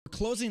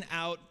closing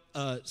out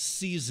a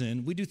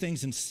season. We do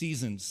things in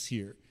seasons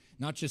here,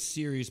 not just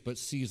series, but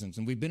seasons.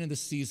 And we've been in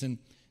this season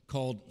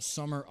called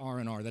Summer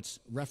R&R. That's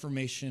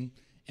Reformation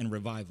and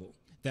Revival.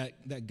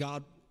 That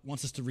God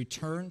wants us to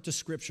return to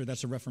Scripture.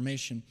 That's a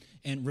reformation.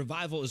 And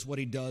revival is what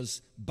he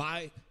does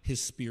by his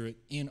Spirit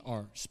in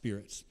our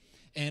spirits.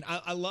 And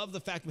I love the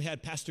fact we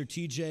had Pastor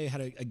TJ,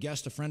 had a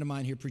guest, a friend of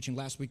mine here preaching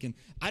last week, and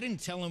I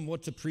didn't tell him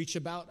what to preach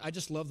about. I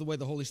just love the way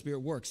the Holy Spirit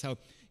works, how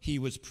he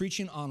was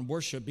preaching on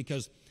worship,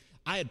 because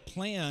I had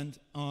planned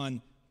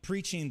on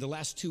preaching the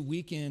last 2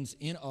 weekends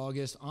in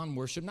August on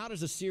worship, not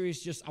as a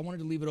series, just I wanted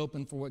to leave it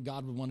open for what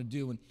God would want to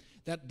do, and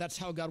that's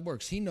how God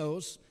works. He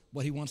knows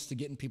what he wants to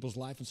get in people's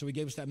life, and so he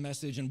gave us that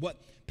message, and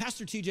what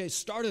Pastor TJ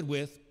started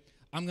with,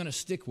 I'm going to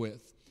stick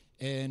with.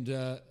 And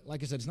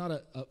like I said, it's not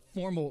a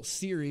formal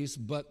series,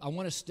 but I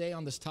want to stay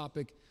on this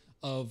topic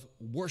of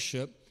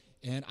worship.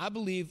 And I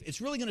believe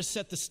it's really going to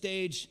set the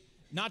stage,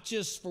 not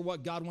just for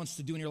what God wants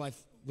to do in your life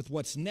with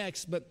what's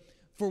next, but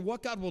for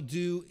what God will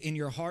do in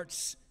your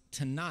hearts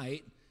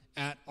tonight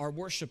at our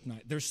worship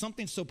night. There's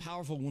something so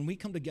powerful when we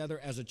come together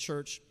as a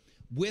church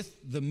with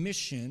the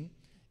mission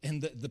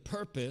and the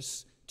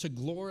purpose to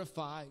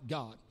glorify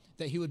God,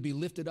 that he would be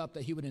lifted up,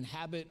 that he would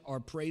inhabit our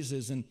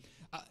praises. And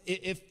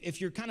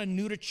if you're kind of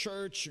new to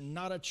church, or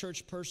not a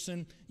church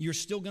person, you're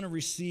still going to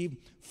receive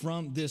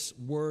from this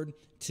word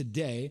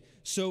today.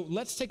 So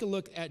let's take a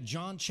look at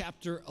John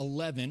chapter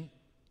 11.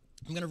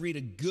 I'm going to read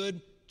a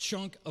good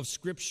chunk of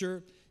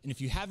scripture. And if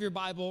you have your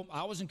Bible, I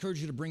always encourage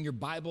you to bring your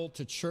Bible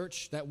to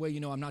church. That way, you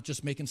know, I'm not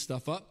just making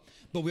stuff up.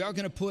 But we are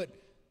going to put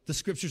the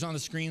scriptures on the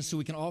screen so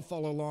we can all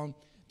follow along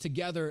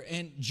together.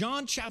 And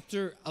John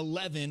chapter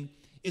 11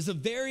 is a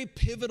very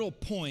pivotal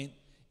point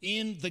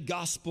in the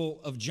Gospel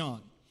of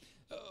John.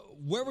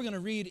 Where we're going to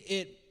read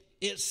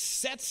it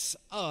sets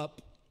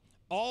up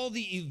all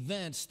the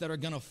events that are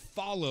going to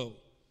follow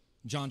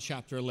John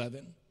chapter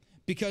 11,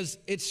 because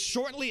it's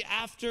shortly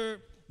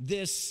after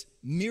this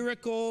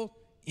miracle,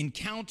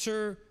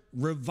 encounter,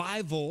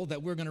 revival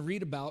that we're going to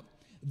read about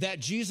that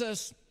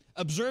Jesus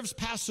observes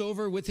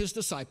Passover with his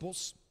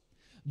disciples.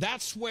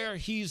 That's where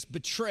he's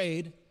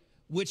betrayed,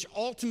 which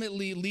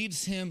ultimately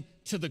leads him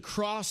to the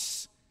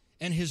cross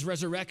and his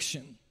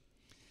resurrection.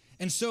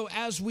 And so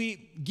as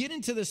we get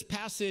into this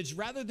passage,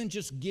 rather than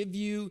just give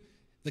you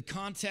the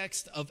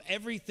context of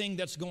everything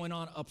that's going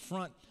on up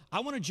front,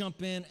 I want to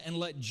jump in and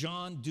let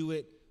John do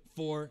it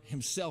for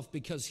himself,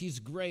 because he's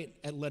great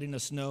at letting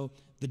us know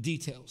the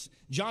details.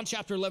 John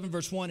chapter 11,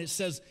 verse 1, it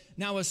says,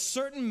 "Now a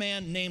certain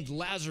man named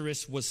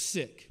Lazarus was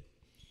sick.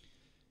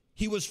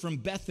 He was from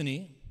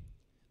Bethany,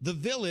 the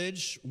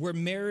village where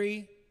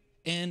Mary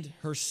and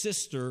her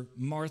sister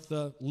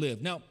Martha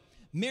lived." Now,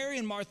 Mary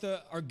and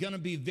Martha are going to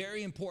be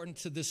very important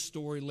to this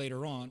story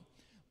later on.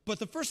 But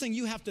the first thing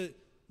you have to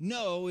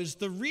know is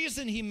the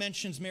reason he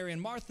mentions Mary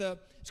and Martha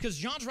is because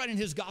John's writing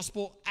his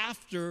gospel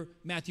after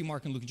Matthew,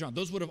 Mark, and Luke and John.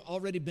 Those would have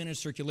already been in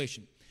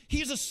circulation.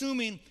 He's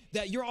assuming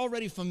that you're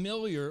already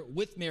familiar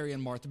with Mary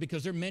and Martha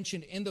because they're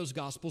mentioned in those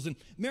gospels. And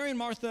Mary and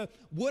Martha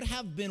would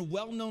have been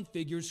well-known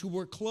figures who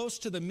were close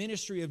to the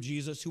ministry of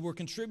Jesus, who were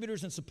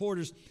contributors and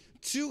supporters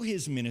to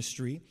his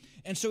ministry.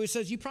 And so he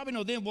says, you probably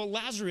know them. Well,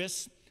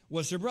 Lazarus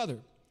was their brother.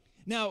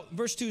 Now,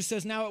 verse 2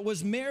 says, "Now it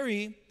was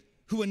Mary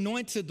who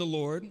anointed the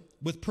Lord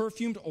with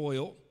perfumed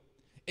oil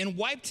and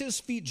wiped his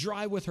feet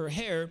dry with her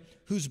hair,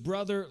 whose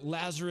brother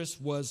Lazarus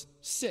was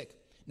sick."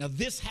 Now,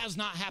 this has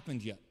not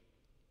happened yet.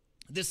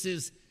 This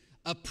is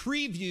a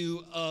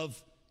preview of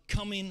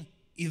coming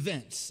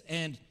events.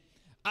 And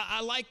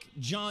I like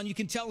John. You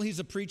can tell he's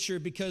a preacher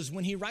because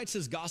when he writes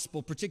his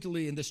gospel,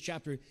 particularly in this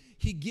chapter,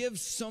 he gives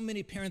so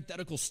many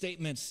parenthetical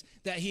statements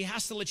that he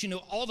has to let you know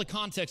all the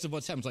context of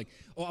what's happened. It's like,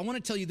 oh, I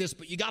want to tell you this,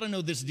 but you got to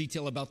know this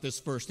detail about this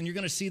first. And you're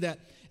going to see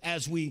that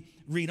as we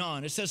read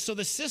on. It says, "So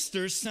the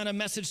sisters sent a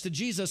message to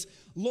Jesus,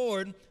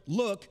 'Lord,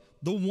 look,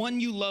 the one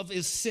you love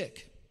is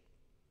sick.'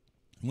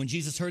 When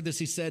Jesus heard this,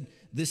 he said,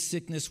 'This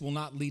sickness will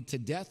not lead to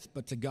death,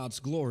 but to God's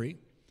glory,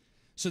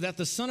 so that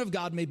the Son of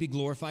God may be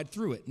glorified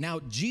through it.' Now,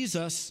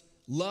 Jesus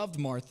loved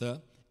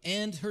Martha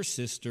and her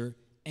sister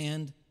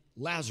and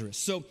Lazarus.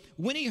 So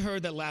when he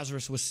heard that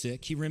Lazarus was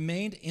sick, he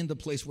remained in the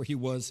place where he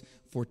was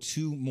for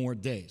 2 more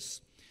days.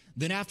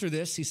 Then after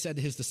this, he said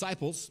to his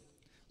disciples,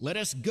 'Let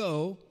us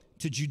go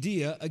to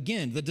Judea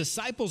again.' The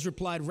disciples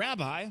replied,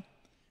 'Rabbi,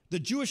 the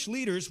Jewish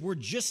leaders were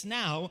just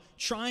now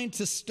trying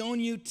to stone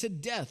you to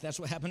death.'" That's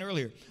what happened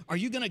earlier. "Are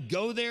you going to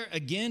go there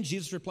again?"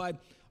 Jesus replied,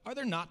 "Are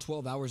there not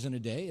 12 hours in a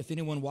day? If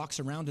anyone walks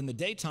around in the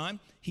daytime,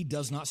 he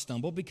does not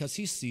stumble because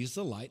he sees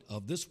the light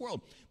of this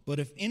world. But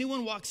if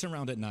anyone walks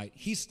around at night,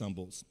 he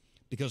stumbles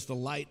because the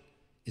light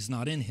is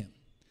not in him."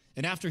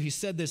 And after he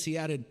said this, he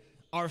added,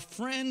 "Our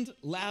friend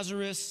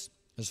Lazarus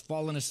has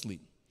fallen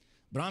asleep,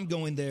 but I'm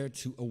going there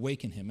to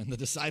awaken him." And the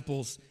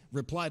disciples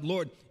replied,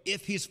 "Lord,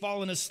 if he's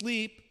fallen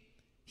asleep,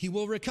 he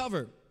will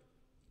recover."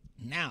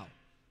 Now,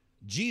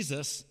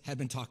 Jesus had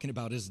been talking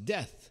about his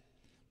death,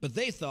 but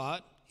they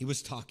thought he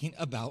was talking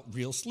about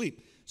real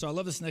sleep. So I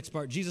love this next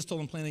part. Jesus told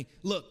them plainly,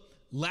 "Look,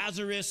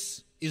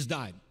 Lazarus is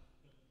died.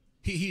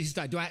 He's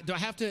died. Do I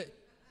have to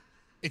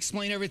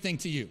explain everything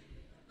to you.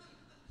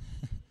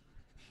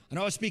 I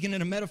know I was speaking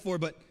in a metaphor,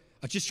 but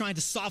I was just trying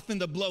to soften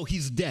the blow.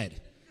 He's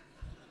dead.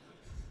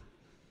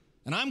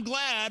 And I'm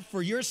glad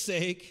for your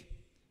sake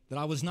that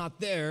I was not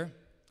there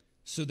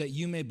so that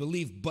you may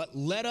believe. But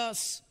let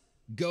us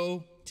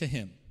go to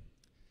him.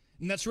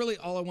 And that's really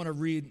all I want to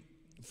read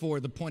for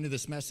the point of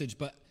this message.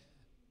 But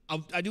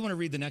I do want to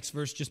read the next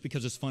verse just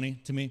because it's funny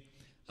to me.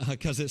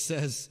 Because it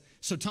says,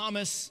 so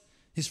Thomas,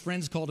 his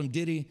friends called him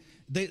Diddy.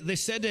 They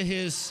said to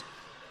his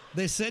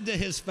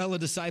fellow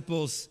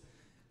disciples,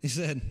 he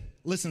said,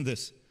 listen to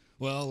this.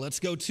 Well,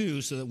 let's go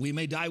too so that we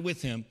may die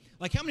with him.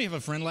 Like, how many have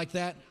a friend like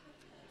that?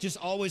 Just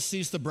always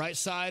sees the bright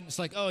side. It's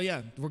like, oh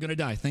yeah, we're going to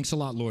die. Thanks a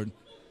lot, Lord.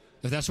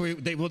 If that's where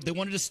they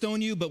wanted to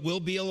stone you, but we'll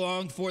be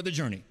along for the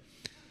journey.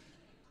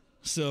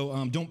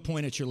 So don't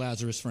point at your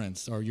Lazarus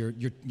friends or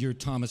your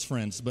Thomas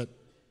friends. But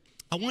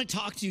I want to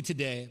talk to you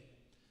today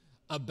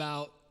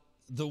about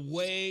the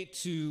way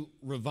to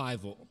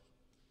revival.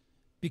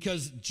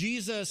 Because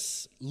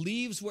Jesus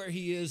leaves where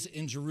he is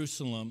in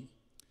Jerusalem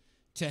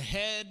to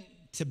head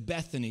to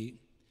Bethany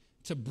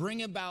to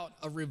bring about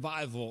a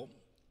revival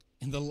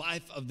in the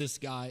life of this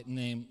guy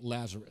named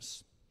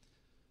Lazarus.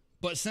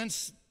 But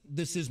since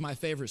this is my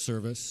favorite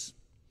service,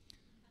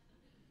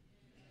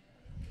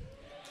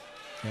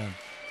 I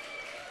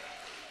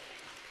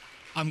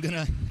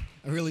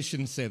really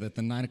shouldn't say that.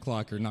 The 9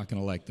 o'clock are not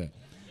going to like that.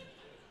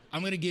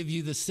 I'm going to give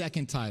you the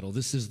second title.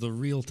 This is the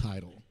real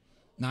title.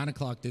 9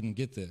 o'clock didn't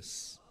get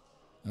this,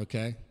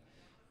 okay?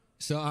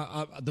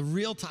 So the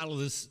real title of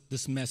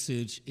this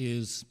message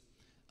is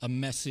A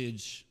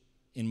Message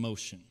in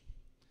Motion.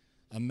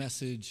 A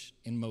message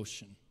in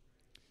motion.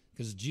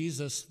 Because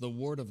Jesus, the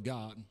Word of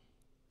God,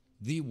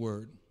 the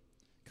Word,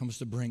 comes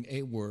to bring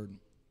a word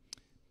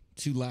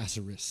to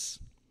Lazarus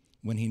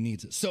when he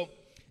needs it. So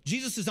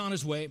Jesus is on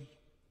his way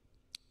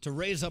to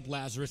raise up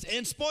Lazarus.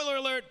 And spoiler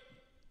alert,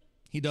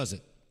 he does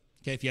it.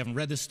 Okay, if you haven't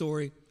read this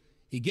story,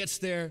 he gets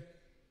there,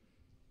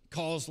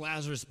 calls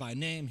Lazarus by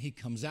name, he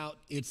comes out.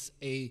 It's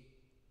a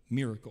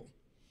miracle.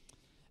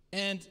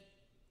 And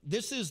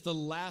this is the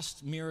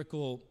last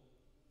miracle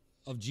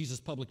of Jesus'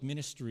 public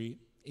ministry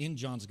in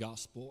John's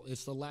gospel.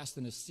 It's the last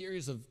in a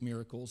series of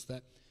miracles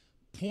that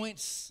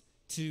points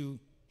to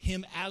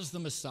him as the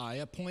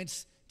Messiah,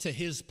 points to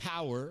his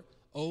power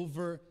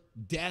over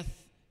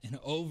death and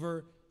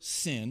over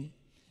sin.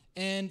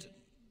 And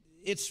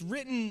it's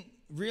written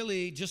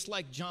really just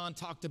like John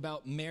talked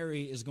about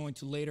Mary is going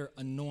to later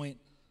anoint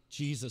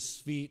Jesus'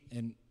 feet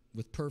and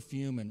with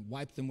perfume and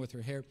wipe them with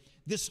her hair.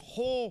 This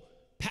whole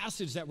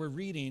passage that we're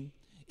reading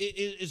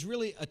is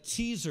really a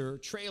teaser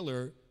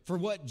trailer for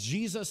what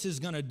Jesus is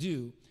going to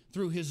do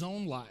through his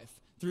own life,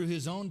 through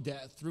his own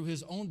death, through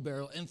his own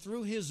burial, and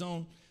through his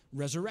own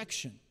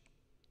resurrection.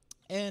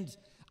 And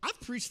I've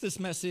preached this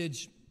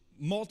message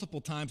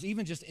multiple times,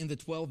 even just in the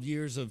 12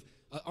 years of,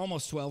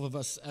 almost 12 of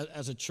us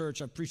as a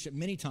church. I've preached it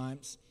many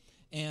times,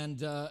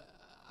 and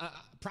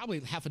probably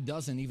half a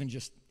dozen even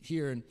just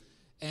here.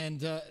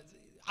 And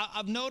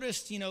I've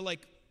noticed,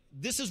 like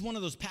this is one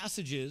of those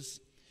passages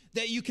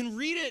that you can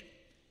read it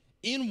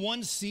in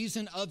one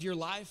season of your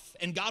life,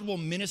 and God will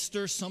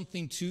minister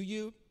something to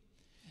you.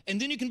 And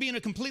then you can be in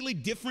a completely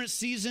different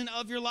season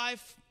of your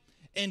life,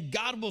 and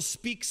God will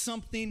speak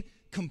something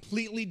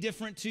completely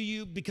different to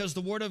you because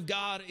the Word of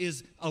God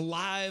is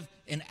alive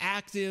and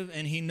active,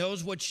 and he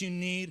knows what you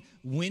need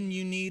when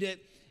you need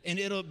it, and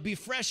it'll be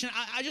fresh. And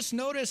I just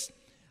noticed,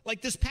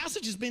 like, this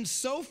passage has been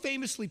so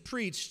famously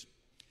preached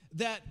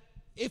that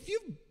if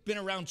you've been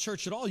around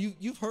church at all,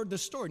 you've heard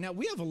this story. Now,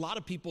 we have a lot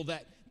of people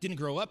that didn't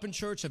grow up in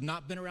church, have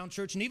not been around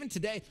church, and even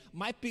today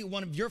might be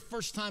one of your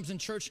first times in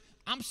church.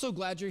 I'm so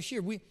glad you're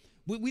here. We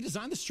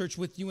designed this church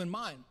with you in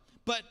mind.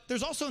 But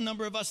there's also a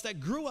number of us that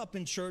grew up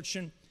in church,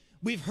 and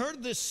we've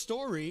heard this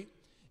story.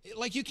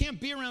 Like, you can't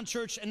be around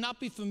church and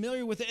not be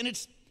familiar with it. And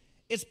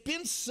it's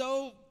been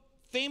so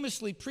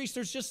famously preached.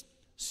 There's just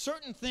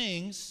certain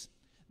things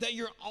that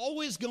you're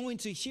always going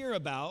to hear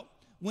about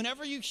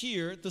whenever you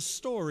hear the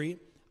story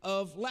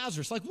of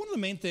Lazarus. Like, one of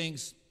the main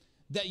things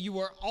that you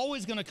are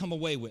always going to come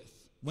away with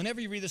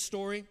whenever you read this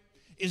story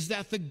is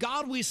that the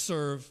God we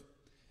serve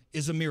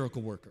is a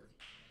miracle worker.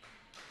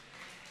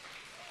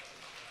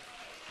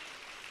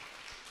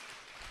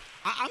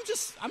 I'm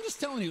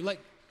just telling you, like,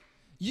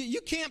 you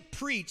can't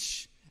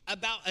preach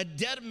about a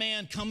dead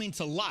man coming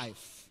to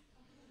life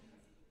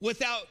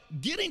without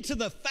getting to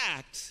the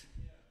fact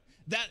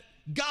that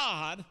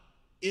God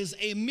is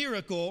a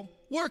miracle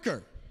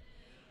worker.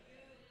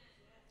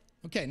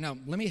 Okay, now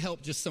let me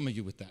help just some of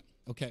you with that,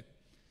 okay?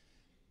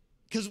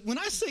 Because when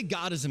I say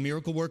God is a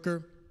miracle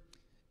worker,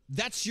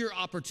 that's your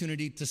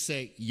opportunity to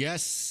say,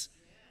 yes,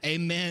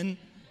 amen,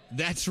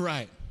 that's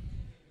right.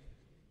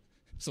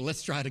 So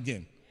let's try it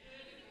again.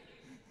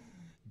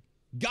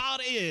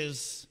 God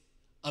is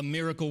a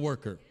miracle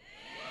worker.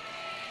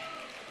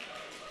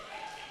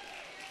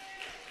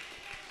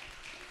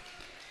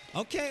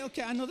 Okay,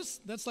 I know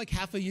that's like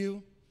half of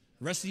you.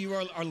 The rest of you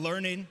are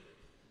learning.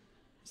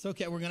 It's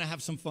okay, we're going to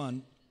have some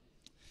fun.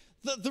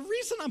 The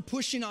reason I'm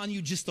pushing on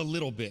you just a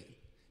little bit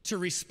to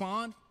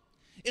respond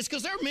It's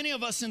because there are many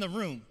of us in the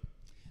room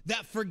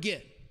that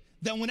forget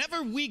that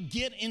whenever we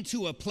get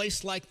into a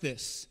place like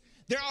this,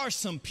 there are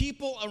some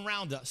people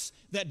around us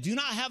that do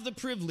not have the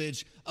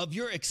privilege of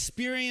your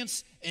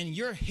experience and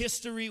your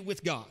history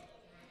with God.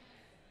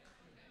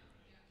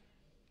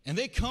 And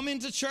they come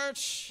into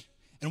church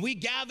and we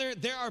gather.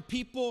 There are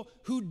people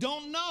who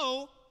don't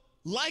know,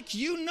 like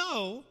you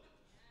know,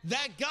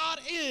 that God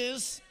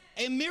is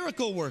a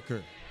miracle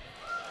worker.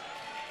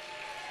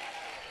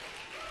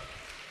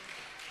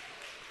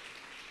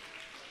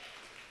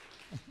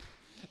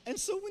 And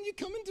so when you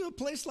come into a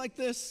place like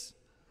this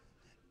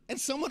and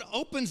someone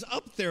opens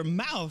up their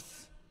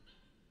mouth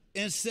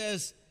and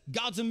says,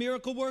 God's a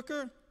miracle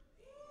worker,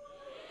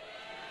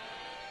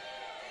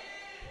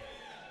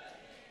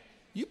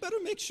 you better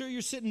make sure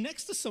you're sitting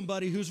next to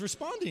somebody who's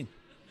responding.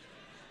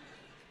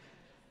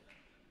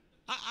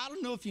 I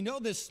don't know if you know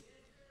this.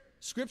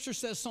 Scripture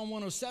says, Psalm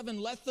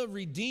 107, let the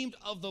redeemed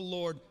of the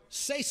Lord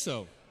say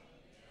so.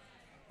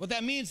 What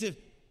that means,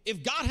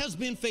 if God has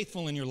been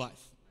faithful in your life,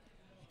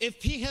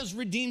 if he has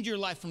redeemed your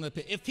life from the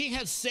pit, if he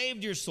has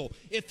saved your soul,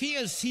 if he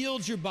has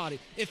healed your body,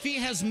 if he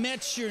has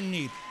met your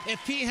need,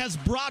 if he has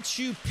brought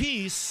you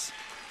peace,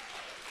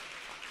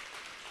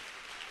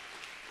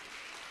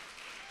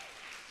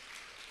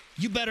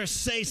 you better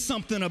say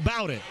something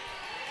about it.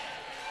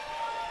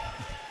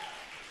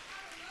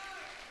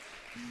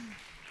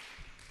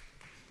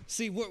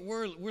 See,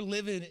 we're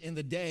living in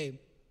the day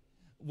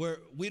where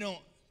we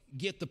don't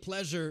get the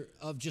pleasure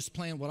of just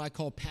playing what I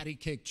call patty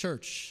cake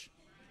church.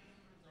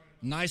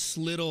 Nice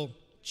little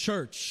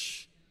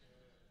church.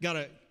 Got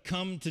to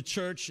come to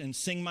church and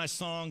sing my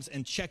songs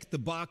and check the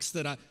box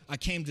that I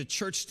came to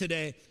church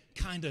today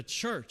kind of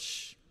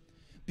church.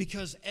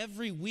 Because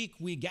every week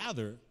we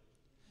gather,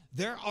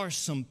 there are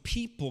some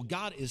people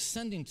God is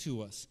sending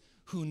to us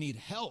who need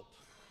help,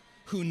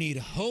 who need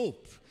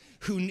hope,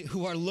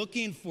 who are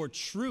looking for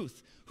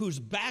truth, whose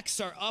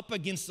backs are up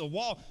against the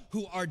wall,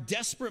 who are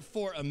desperate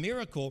for a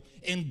miracle,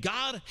 and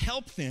God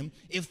help them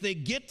if they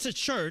get to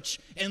church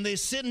and they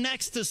sit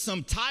next to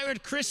some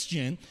tired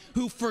Christian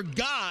who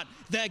forgot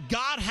that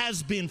God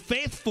has been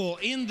faithful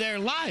in their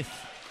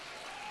life.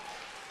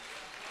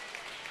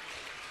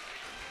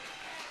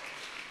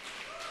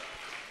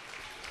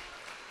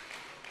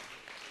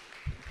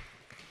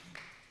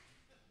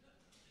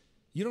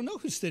 You don't know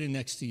who's sitting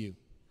next to you.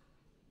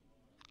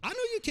 I know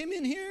you came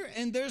in here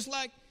and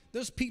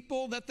there's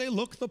people that they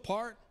look the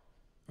part,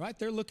 right?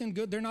 They're looking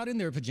good. They're not in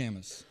their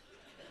pajamas.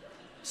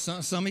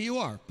 Some of you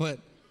are, but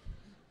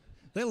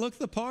they look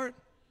the part.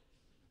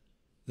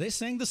 They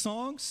sang the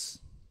songs.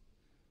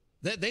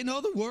 They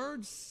know the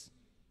words.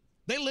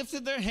 They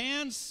lifted their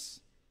hands.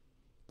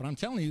 But I'm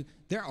telling you,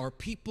 there are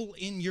people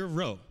in your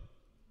row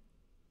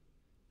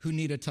who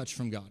need a touch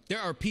from God. There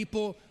are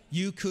people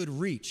you could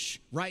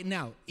reach right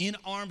now in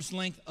arm's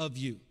length of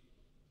you.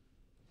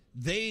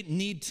 They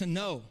need to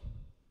know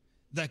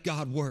that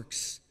God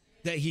works,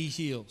 that he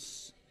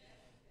heals.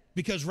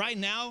 Because right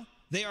now,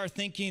 they are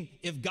thinking,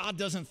 if God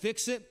doesn't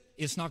fix it,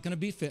 it's not going to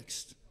be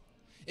fixed.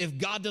 If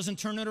God doesn't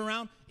turn it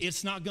around,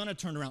 it's not going to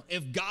turn around.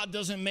 If God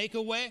doesn't make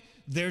a way,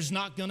 there's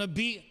not going to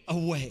be a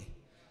way.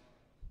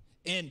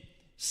 And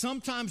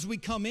sometimes we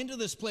come into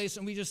this place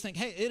and we just think,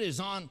 hey, it is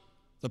on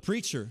the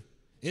preacher.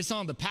 It's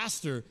on the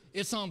pastor.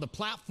 It's on the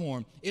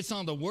platform. It's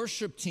on the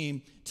worship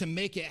team to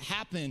make it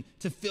happen,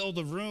 to fill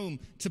the room,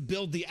 to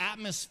build the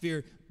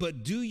atmosphere.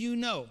 But do you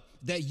know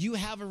that you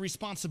have a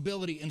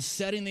responsibility in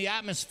setting the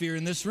atmosphere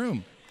in this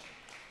room?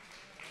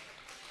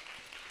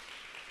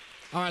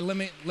 All right,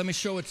 let me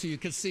show it to you.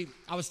 Because, see,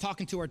 I was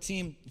talking to our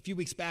team a few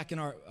weeks back in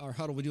our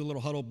huddle. We do a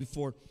little huddle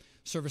before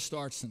service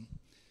starts. And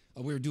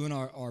we were doing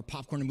our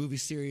popcorn and movie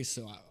series.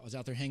 So I was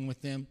out there hanging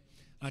with them.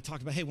 And I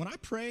talked about, hey, when I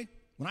pray,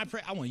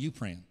 I want you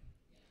praying.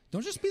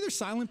 Don't just be there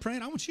silent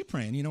praying. I want you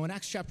praying. You know, in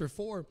Acts chapter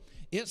 4,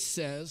 it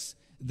says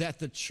that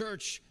the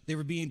church, they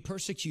were being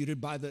persecuted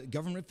by the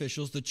government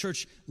officials. The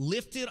church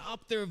lifted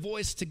up their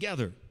voice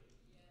together.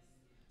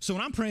 So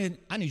when I'm praying,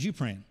 I need you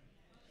praying.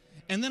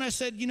 And then I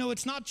said, you know,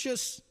 it's not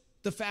just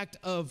the fact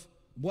of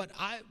what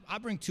I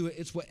bring to it.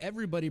 It's what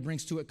everybody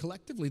brings to it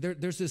collectively.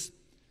 There's this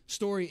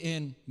story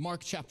in Mark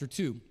chapter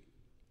 2.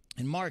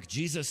 In Mark,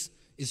 Jesus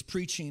is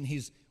preaching.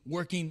 He's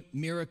working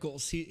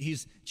miracles.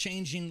 He's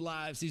changing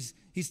lives.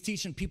 He's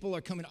teaching. People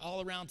are coming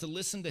all around to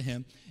listen to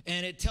him.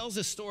 And it tells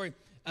a story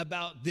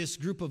about this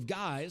group of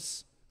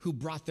guys who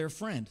brought their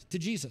friend to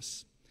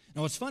Jesus.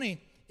 Now, what's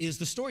funny is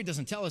the story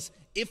doesn't tell us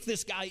if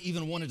this guy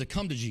even wanted to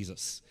come to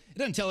Jesus. It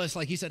doesn't tell us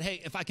like he said,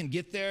 hey, if I can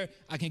get there,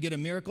 I can get a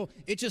miracle.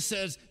 It just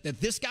says that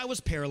this guy was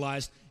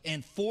paralyzed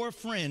and 4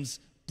 friends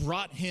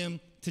brought him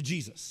to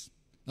Jesus.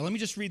 Now, let me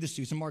just read this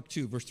to you. It's in Mark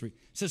 2, verse 3. It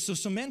says, so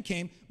some men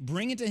came,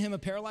 bringing to him a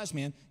paralyzed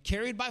man,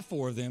 carried by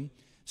 4 of them.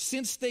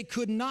 Since they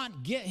could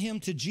not get him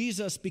to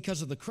Jesus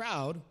because of the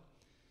crowd,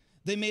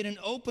 they made an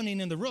opening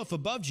in the roof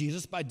above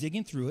Jesus by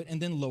digging through it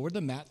and then lowered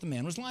the mat the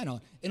man was lying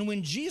on. And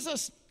when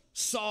Jesus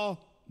saw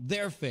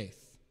their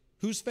faith,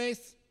 whose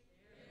faith?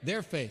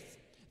 Their faith.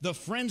 The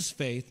friend's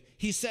faith,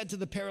 he said to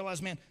the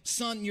paralyzed man,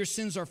 son, your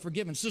sins are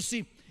forgiven. So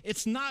see,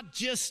 it's not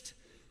just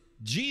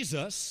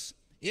Jesus,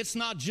 it's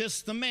not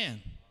just the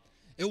man.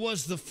 It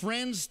was the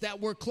friends that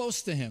were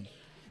close to him.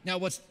 Now,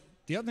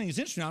 the other thing is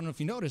interesting, I don't know if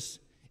you noticed,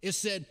 it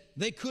said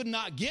they could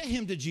not get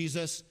him to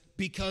Jesus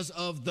because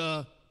of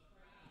the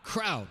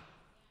crowd.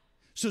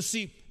 So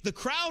see, the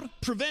crowd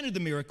prevented the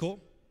miracle,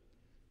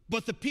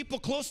 but the people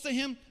close to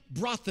him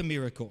brought the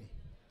miracle.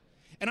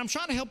 And I'm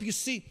trying to help you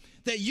see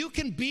that you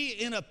can be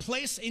in a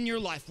place in your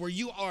life where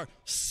you are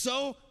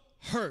so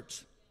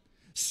hurt,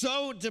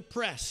 so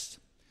depressed,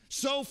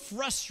 so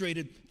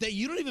frustrated that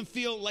you don't even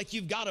feel like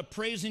you've got a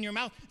praise in your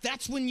mouth.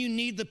 That's when you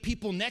need the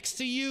people next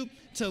to you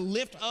to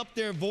lift up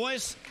their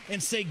voice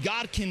and say,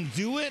 God can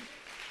do it.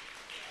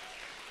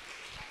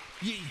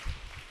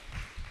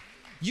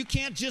 You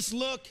can't just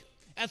look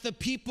at the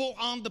people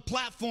on the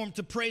platform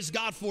to praise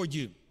God for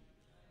you.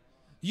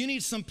 You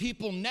need some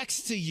people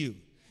next to you.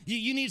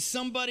 You need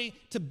somebody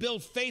to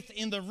build faith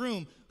in the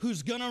room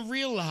who's gonna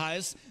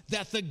realize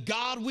that the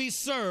God we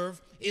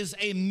serve is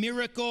a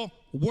miracle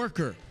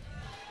worker.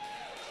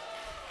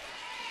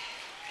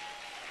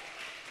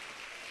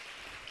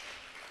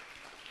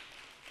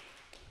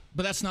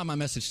 But that's not my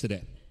message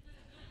today.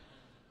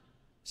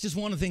 It's just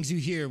one of the things you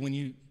hear when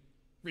you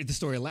read the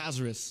story of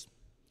Lazarus.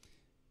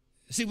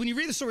 See, when you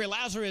read the story of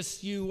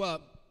Lazarus, you're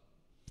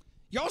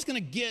always going to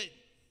get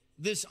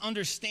this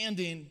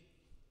understanding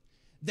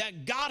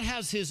that God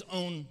has his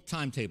own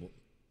timetable.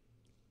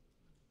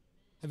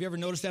 Have you ever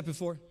noticed that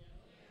before?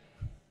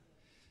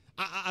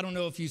 I don't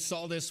know if you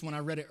saw this when I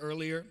read it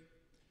earlier,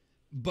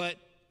 but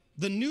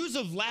the news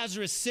of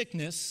Lazarus'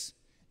 sickness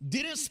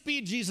didn't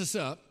speed Jesus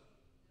up,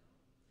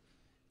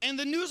 and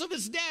the news of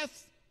his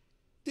death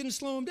didn't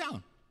slow him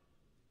down.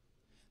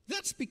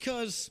 That's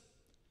because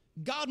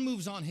God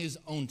moves on his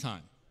own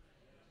time.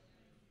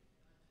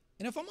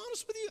 And if I'm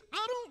honest with you,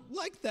 I don't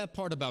like that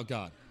part about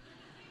God.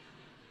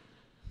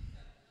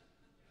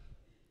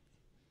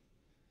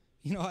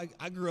 You know,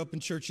 I grew up in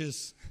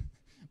churches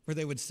where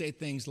they would say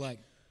things like,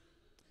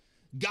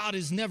 God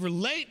is never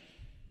late,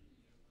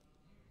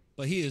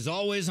 but he is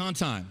always on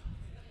time.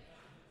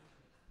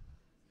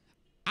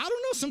 I don't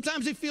know,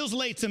 sometimes it feels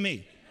late to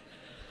me.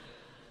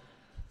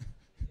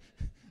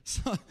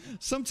 So,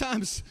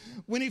 sometimes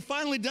when he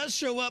finally does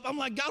show up, I'm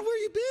like, God,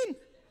 where you been?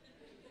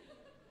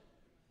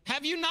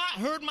 Have you not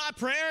heard my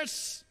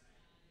prayers?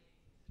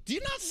 Do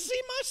you not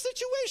see my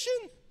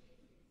situation?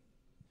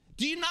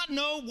 Do you not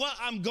know what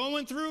I'm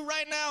going through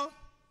right now?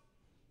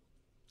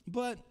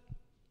 But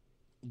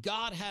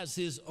God has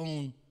his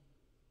own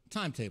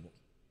timetable.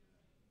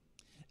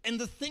 And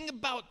the thing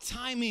about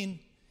timing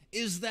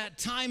is that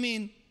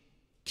timing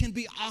can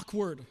be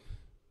awkward,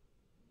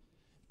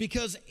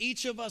 because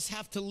each of us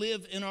have to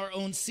live in our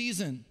own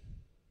season.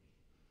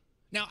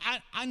 Now,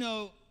 I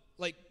know,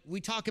 like, we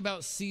talk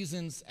about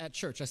seasons at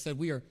church. I said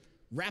we are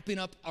wrapping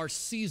up our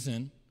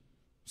season,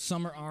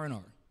 Summer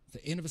R&R,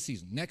 the end of a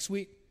season. Next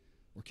week,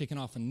 we're kicking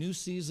off a new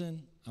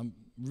season. I'm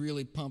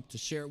really pumped to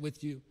share it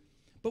with you.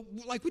 But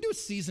like we do a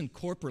season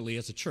corporately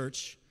as a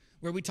church,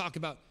 where we talk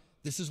about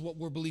this is what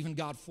we're believing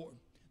God for.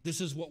 This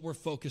is what we're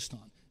focused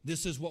on.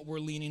 This is what we're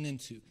leaning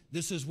into.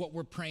 This is what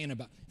we're praying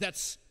about.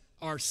 That's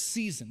our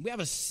season. We have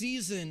a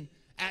season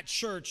at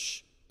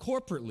church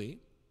corporately,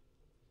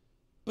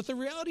 but the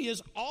reality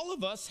is all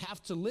of us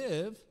have to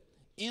live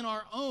in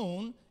our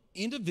own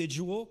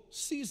individual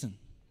season.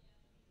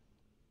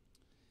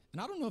 And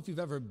I don't know if you've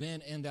ever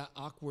been in that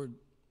awkward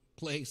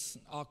place,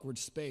 awkward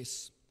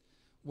space,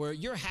 where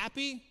you're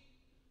happy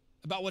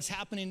about what's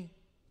happening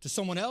to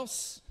someone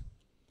else,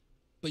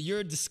 but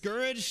you're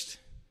discouraged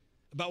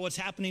about what's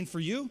happening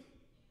for you.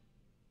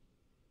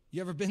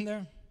 You ever been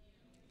there?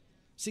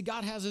 See,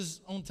 God has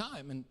his own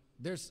time, and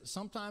there's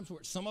sometimes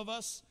where some of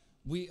us,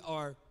 we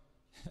are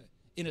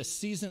in a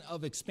season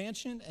of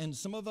expansion, and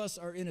some of us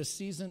are in a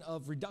season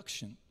of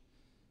reduction.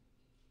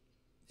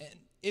 And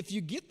if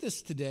you get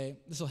this today,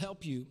 this will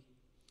help you,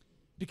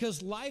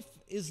 because life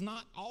is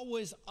not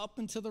always up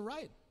and to the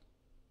right.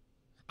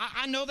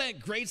 I know that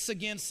grates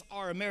against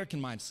our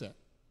American mindset,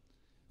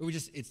 where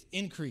it's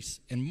increase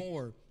and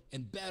more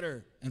and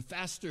better and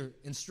faster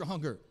and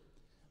stronger.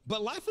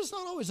 But life is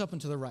not always up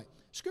and to the right.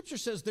 Scripture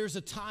says there's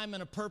a time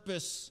and a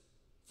purpose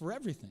for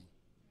everything.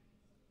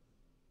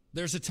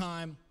 There's a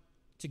time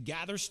to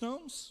gather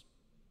stones.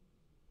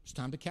 There's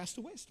time to cast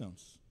away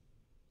stones.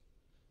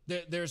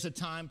 There's a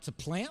time to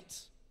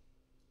plant,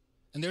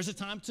 and there's a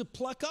time to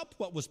pluck up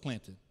what was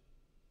planted.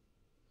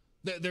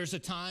 There's a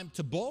time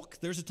to bulk.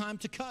 There's a time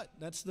to cut.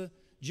 That's the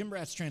Jim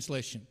Rat's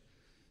translation.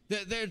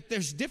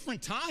 There's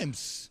different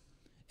times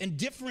and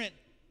different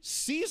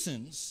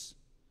seasons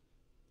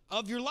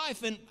of your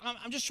life, and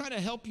I'm just trying to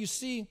help you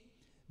see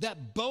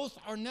that both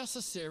are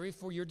necessary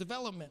for your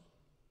development.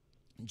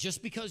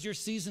 Just because your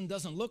season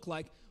doesn't look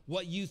like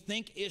what you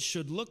think it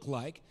should look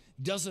like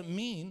doesn't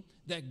mean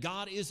that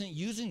God isn't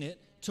using it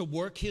to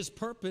work his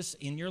purpose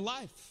in your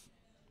life.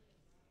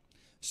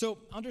 So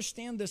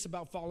understand this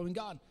about following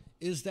God,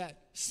 is that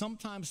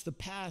sometimes the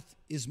path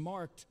is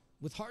marked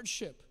with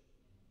hardship.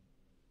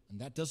 And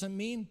that doesn't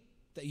mean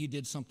that you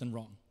did something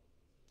wrong.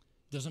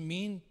 Doesn't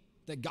mean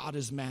that God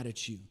is mad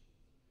at you.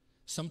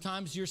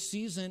 Sometimes your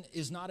season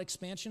is not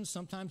expansion.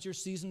 Sometimes your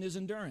season is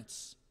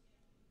endurance.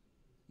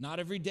 Not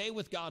every day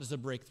with God is a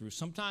breakthrough.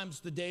 Sometimes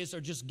the days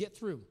are just get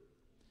through.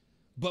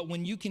 But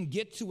when you can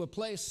get to a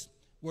place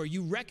where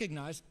you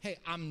recognize, hey,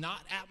 I'm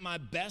not at my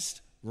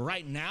best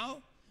right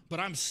now,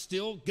 but I'm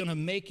still going to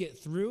make it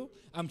through.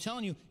 I'm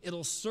telling you,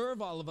 it'll serve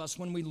all of us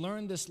when we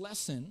learn this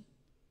lesson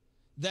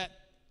that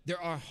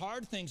there are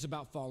hard things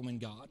about following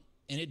God,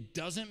 and it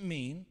doesn't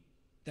mean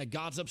that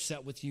God's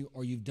upset with you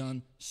or you've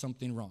done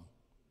something wrong.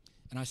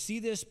 And I see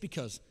this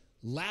because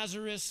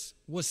Lazarus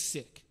was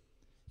sick,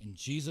 and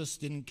Jesus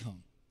didn't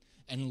come.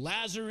 And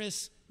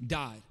Lazarus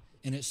died,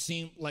 and it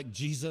seemed like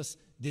Jesus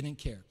didn't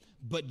care.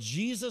 But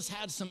Jesus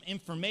had some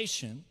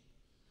information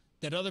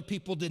that other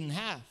people didn't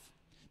have,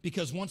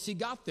 because once he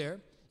got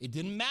there, it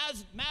didn't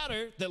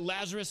matter that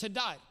Lazarus had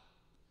died.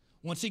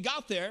 Once he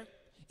got there,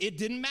 it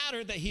didn't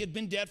matter that he had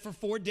been dead for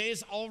 4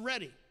 days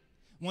already.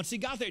 Once he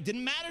got there, it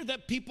didn't matter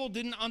that people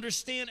didn't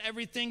understand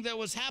everything that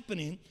was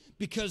happening,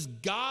 because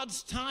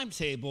God's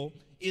timetable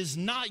is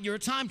not your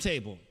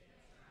timetable.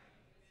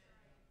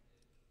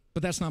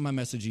 But that's not my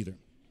message either.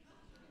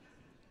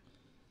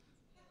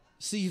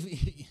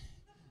 See,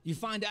 you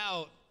find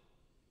out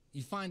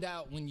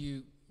when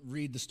you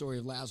read the story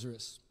of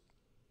Lazarus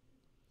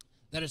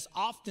that it's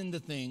often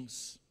the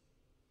things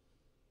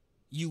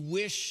you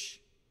wish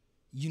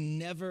you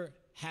never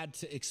had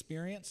to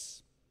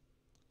experience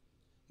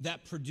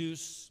that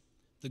produce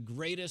the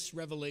greatest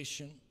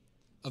revelation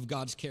of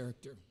God's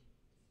character.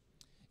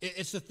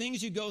 It's the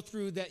things you go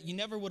through that you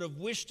never would have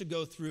wished to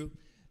go through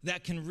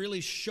that can really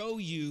show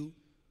you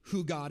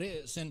who God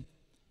is. And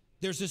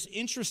there's this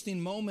interesting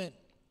moment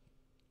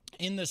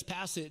in this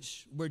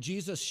passage where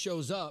Jesus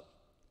shows up,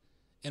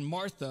 and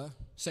Martha,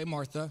 say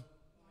Martha.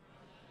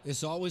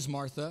 It's always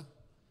Martha.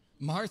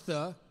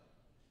 Martha,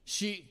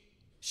 she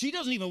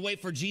doesn't even wait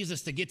for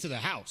Jesus to get to the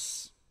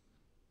house.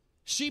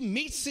 She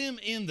meets him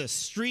in the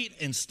street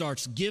and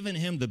starts giving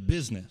him the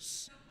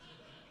business.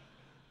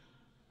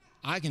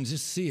 I can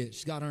just see it.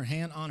 She's got her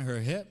hand on her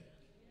hip.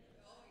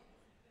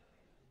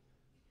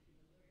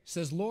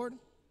 Says, Lord,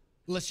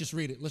 let's just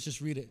read it. Let's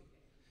just read it.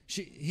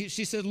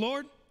 She said,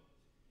 Lord,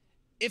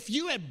 if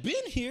you had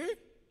been here,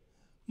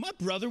 my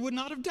brother would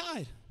not have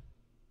died.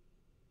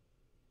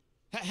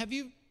 Have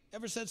you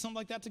ever said something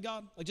like that to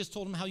God? Like just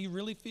told him how you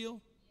really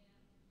feel?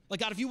 Like,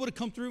 God, if you would have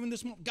come through in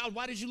this moment, God,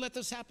 why did you let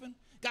this happen?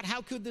 God,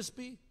 how could this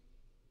be? He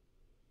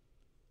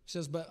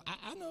says, but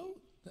I know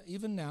that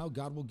even now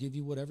God will give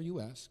you whatever you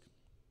ask.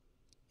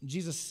 And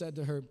Jesus said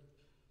to her,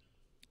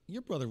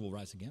 your brother will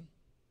rise again.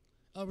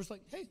 I was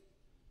like, hey,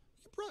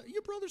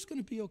 your brother's going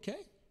to be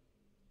okay.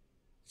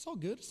 It's all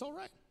good. It's all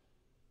right.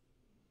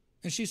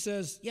 And she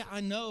says, yeah,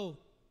 I know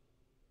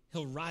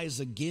he'll rise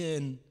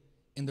again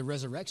in the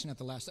resurrection at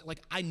the last day.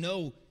 Like, I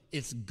know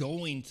it's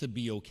going to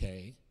be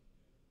okay.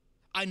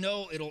 I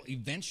know it'll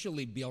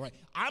eventually be all right.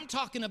 I'm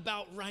talking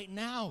about right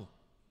now.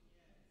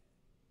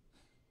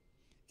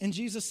 And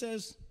Jesus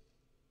says,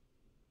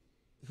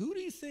 who do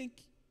you think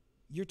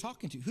you're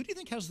talking to? Who do you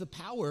think has the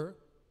power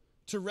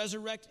to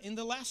resurrect in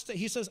the last day?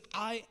 He says,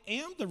 I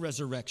am the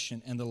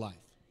resurrection and the life.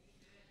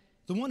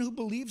 The one who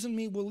believes in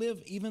me will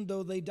live even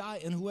though they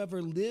die, and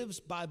whoever lives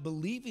by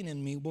believing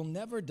in me will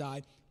never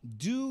die.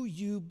 Do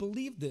you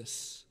believe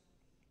this?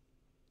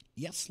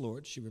 Yes,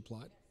 Lord, she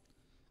replied.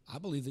 I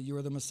believe that you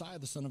are the Messiah,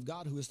 the Son of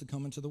God, who is to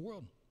come into the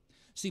world.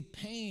 See,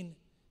 pain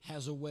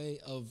has a way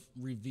of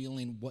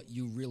revealing what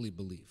you really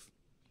believe.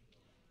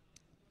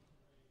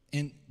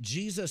 And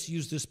Jesus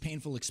used this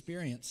painful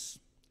experience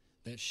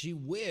that she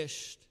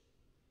wished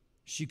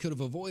she could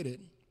have avoided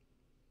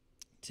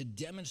to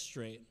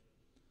demonstrate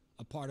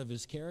a part of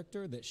his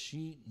character that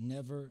she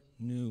never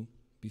knew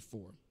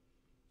before.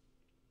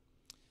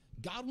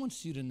 God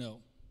wants you to know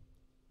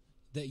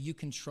that you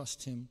can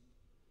trust him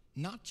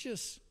not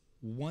just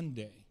one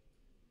day,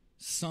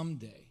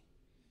 someday,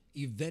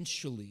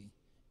 eventually,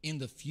 in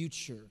the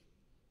future,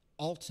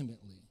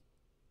 ultimately.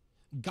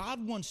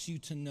 God wants you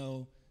to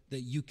know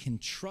that you can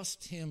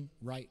trust him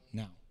right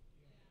now.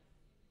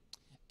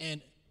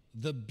 And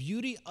the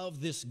beauty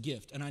of this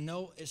gift, and I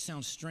know it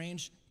sounds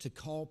strange to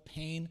call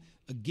pain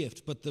a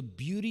gift, but the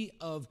beauty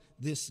of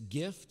this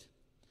gift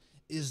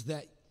is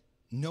that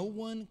no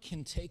one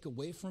can take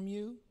away from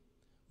you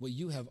what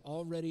you have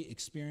already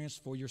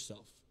experienced for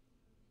yourself.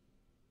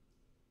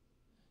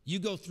 You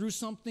go through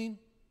something,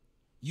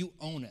 you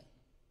own it.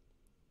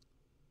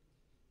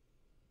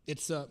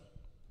 It's a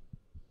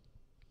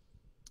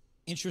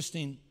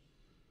interesting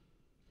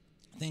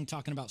thing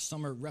talking about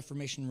summer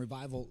Reformation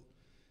revival,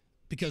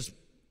 because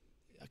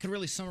I could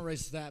really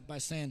summarize that by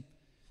saying,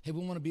 hey,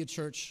 we want to be a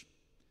church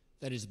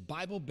that is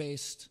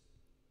Bible-based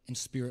and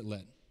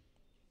Spirit-led.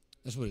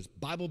 That's what it is,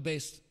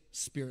 Bible-based,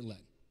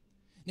 Spirit-led.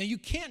 Now, you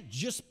can't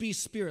just be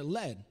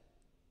Spirit-led,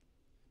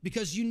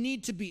 because you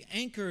need to be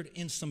anchored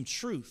in some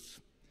truth,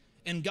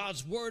 and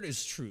God's word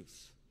is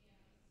truth.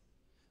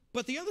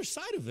 But the other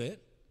side of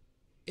it,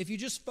 if you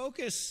just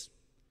focus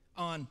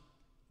on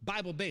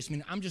Bible-based, I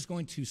mean, I'm just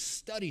going to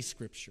study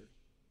Scripture,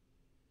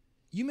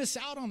 you miss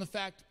out on the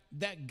fact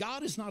that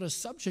God is not a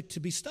subject to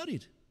be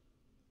studied.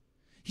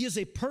 He is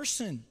a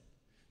person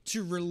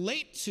to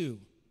relate to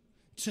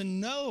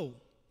know,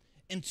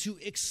 and to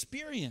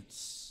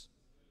experience.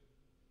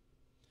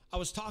 I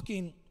was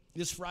talking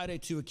this Friday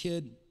to a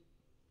kid,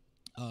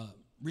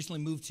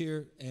 recently moved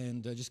here,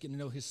 and just getting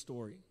to know his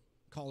story,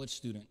 college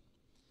student.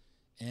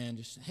 And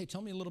just, hey,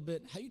 tell me a little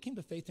bit how you came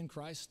to faith in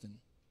Christ, and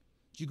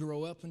did you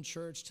grow up in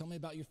church? Tell me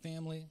about your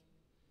family.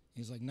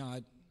 He's like, no,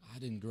 I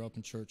didn't grow up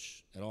in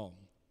church at all.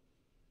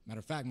 Matter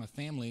of fact, my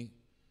family,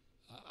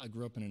 I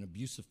grew up in an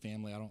abusive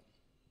family. I don't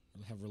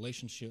really have a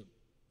relationship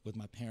with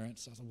my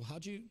parents. I was like, well,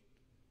 how'd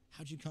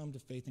you come to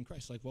faith in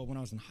Christ? Like, well, when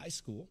I was in high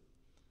school,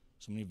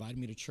 somebody invited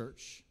me to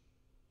church,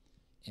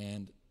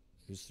 and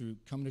it was through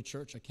coming to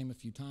church. I came a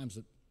few times.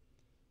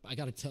 But I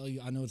got to tell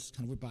you, I know it's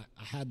kind of weird, but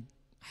I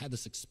had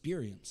this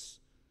experience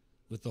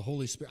with the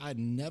Holy Spirit. I had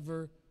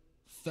never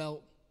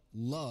felt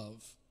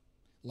love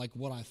like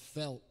what I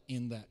felt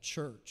in that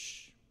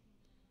church.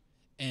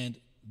 And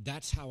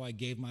that's how I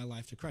gave my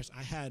life to Christ.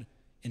 I had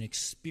an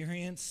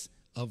experience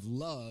of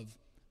love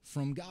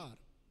from God.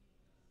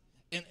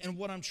 And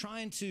what I'm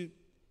trying to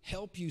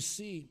help you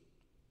see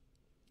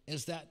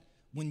is that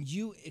when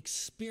you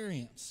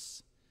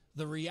experience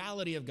the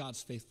reality of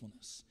God's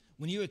faithfulness,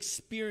 when you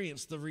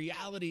experience the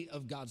reality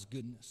of God's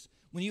goodness,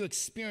 when you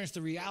experience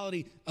the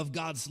reality of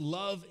God's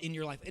love in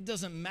your life, it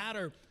doesn't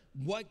matter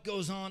what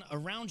goes on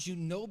around you.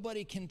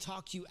 Nobody can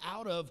talk you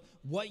out of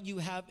what you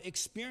have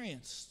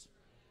experienced.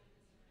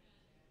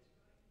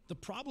 The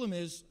problem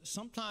is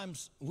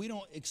sometimes we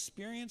don't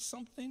experience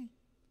something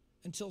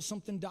until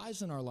something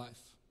dies in our life.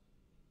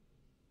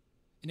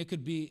 And it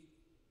could be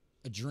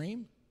a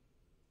dream,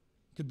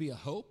 it could be a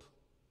hope,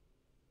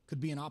 it could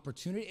be an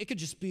opportunity, it could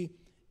just be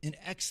an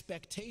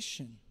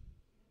expectation.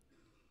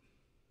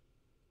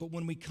 But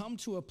when we come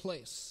to a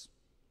place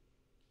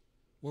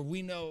where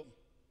we know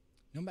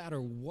no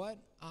matter what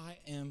I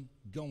am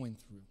going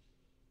through,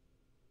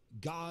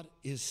 God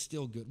is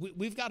still good.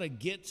 We've got to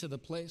get to the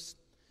place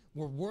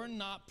where we're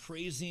not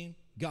praising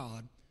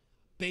God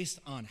based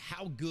on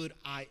how good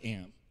I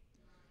am,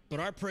 but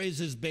our praise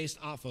is based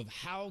off of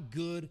how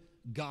good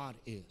God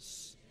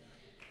is.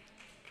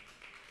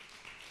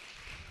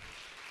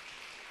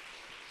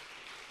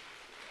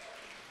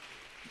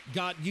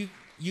 God,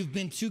 you've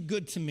been too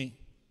good to me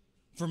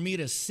for me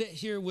to sit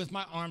here with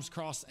my arms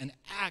crossed and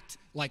act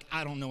like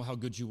I don't know how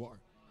good you are.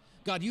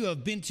 God, you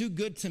have been too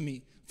good to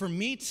me for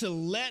me to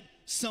let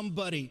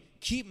somebody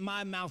keep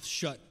my mouth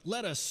shut.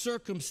 Let a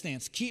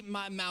circumstance keep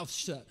my mouth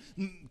shut.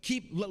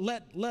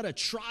 Let a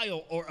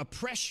trial or a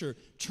pressure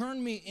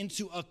turn me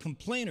into a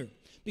complainer.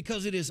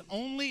 Because it is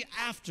only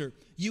after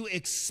you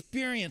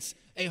experience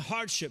a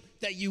hardship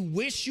that you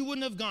wish you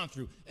wouldn't have gone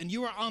through, and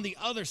you are on the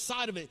other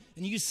side of it,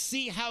 and you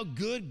see how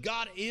good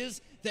God is,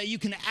 that you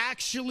can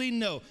actually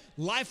know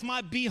life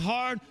might be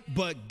hard,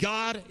 but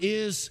God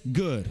is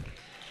good.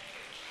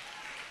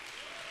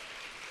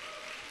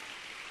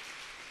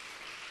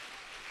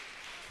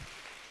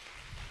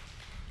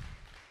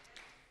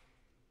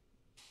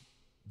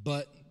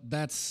 But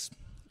that's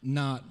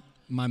not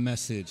my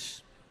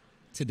message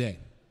today.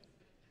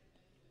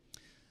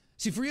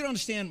 See, for you to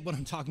understand what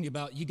I'm talking to you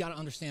about, you got to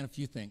understand a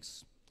few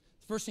things.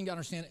 The first thing you got to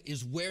understand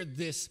is where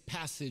this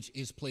passage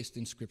is placed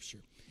in Scripture.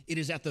 It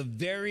is at the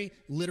very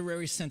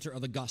literary center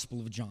of the Gospel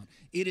of John.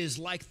 It is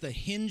like the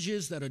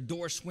hinges that a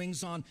door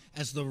swings on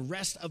as the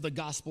rest of the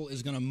gospel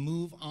is going to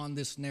move on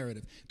this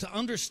narrative. To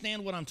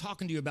understand what I'm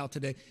talking to you about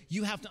today,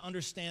 you have to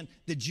understand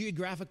the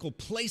geographical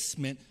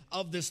placement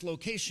of this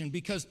location,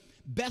 because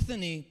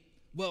Bethany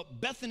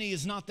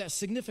is not that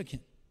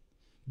significant.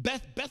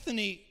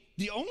 Bethany,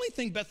 the only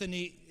thing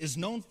Bethany is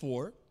known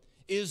for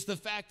is the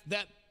fact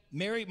that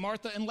Mary,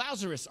 Martha, and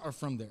Lazarus are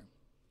from there.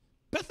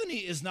 Bethany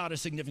is not a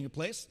significant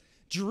place.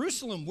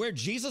 Jerusalem, where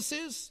Jesus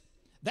is,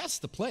 that's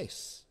the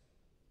place.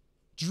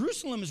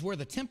 Jerusalem is where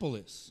the temple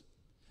is.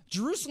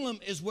 Jerusalem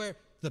is where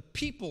the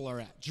people are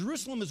at.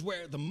 Jerusalem is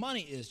where the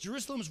money is.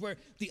 Jerusalem is where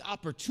the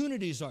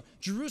opportunities are.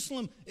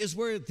 Jerusalem is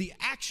where the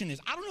action is.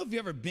 I don't know if you've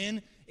ever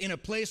been in a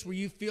place where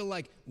you feel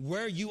like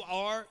where you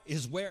are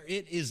is where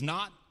it is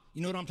not.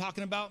 You know what I'm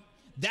talking about?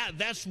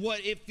 That's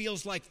what it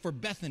feels like for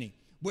Bethany.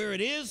 Where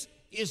it is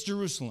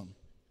Jerusalem.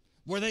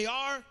 Where they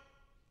are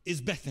is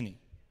Bethany.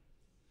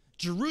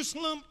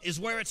 Jerusalem is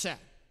where it's at.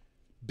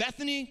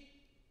 Bethany,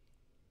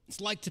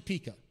 it's like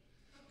Topeka.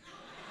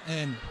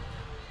 And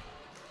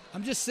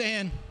I'm just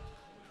saying,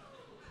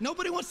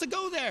 nobody wants to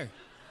go there.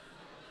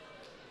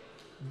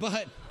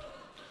 But,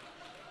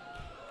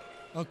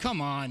 oh,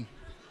 come on.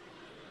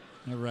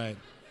 All right.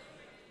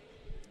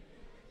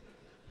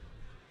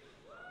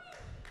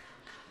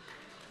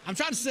 I'm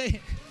trying to say,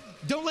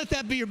 don't let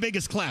that be your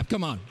biggest clap.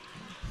 Come on.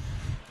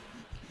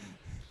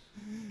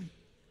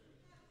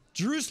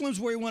 Jerusalem's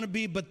where you want to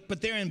be,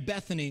 but they're in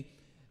Bethany.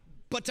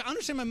 But to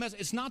understand my message,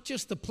 it's not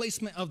just the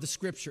placement of the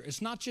Scripture.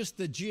 It's not just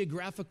the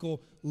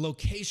geographical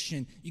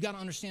location. You got to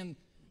understand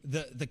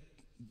the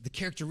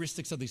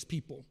characteristics of these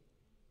people.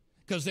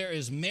 Because there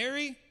is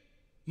Mary,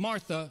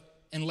 Martha,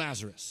 and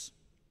Lazarus.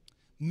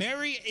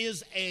 Mary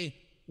is a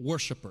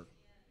worshiper.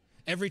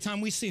 Every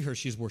time we see her,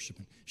 she's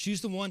worshiping.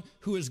 She's the one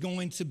who is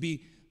going to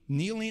be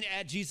kneeling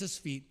at Jesus'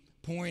 feet,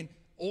 pouring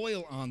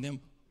oil on them,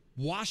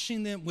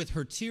 washing them with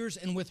her tears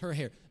and with her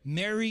hair.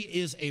 Mary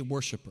is a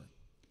worshiper.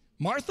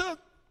 Martha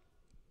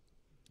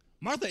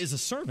is a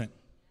servant.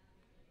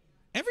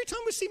 Every time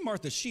we see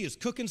Martha, she is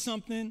cooking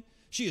something,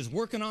 she is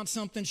working on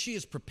something, she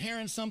is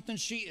preparing something,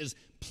 she is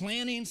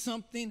planning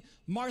something.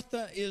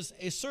 Martha is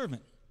a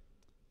servant.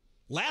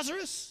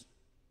 Lazarus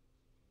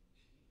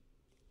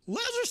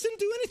didn't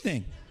do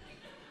anything.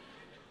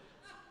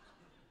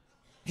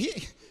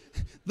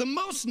 The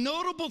most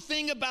notable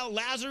thing about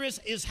Lazarus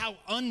is how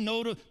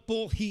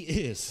unnotable he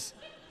is.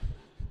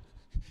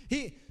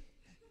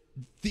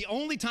 The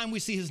only time we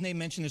see his name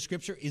mentioned in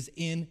Scripture is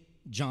in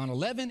John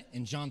 11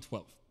 and John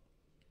 12.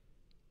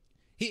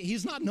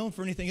 He's not known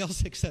for anything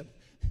else except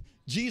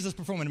Jesus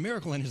performing a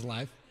miracle in his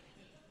life.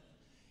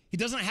 He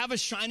doesn't have a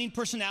shining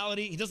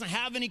personality. He doesn't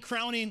have any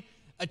crowning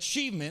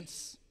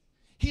achievements.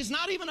 He's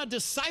not even a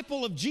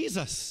disciple of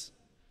Jesus.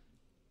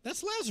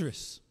 That's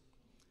Lazarus.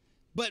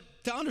 But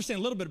to understand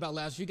a little bit about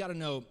Lazarus, you got to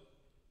know,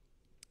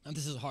 and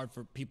this is hard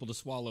for people to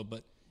swallow,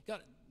 but you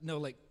got to know,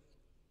 like,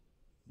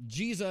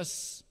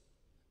 Jesus,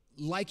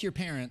 like your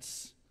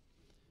parents,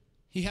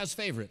 he has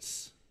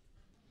favorites.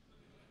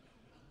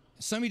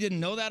 Some of you didn't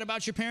know that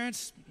about your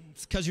parents.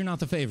 It's because you're not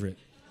the favorite.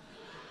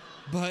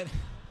 But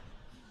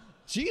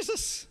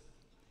Jesus,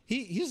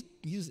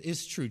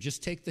 it's true.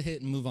 Just take the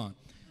hit and move on.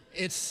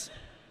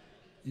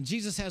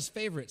 Jesus has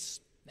favorites.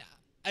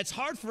 It's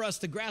hard for us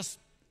to grasp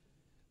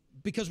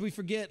because we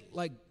forget,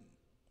 like,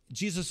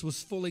 Jesus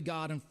was fully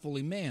God and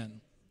fully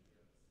man.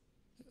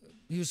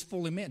 He was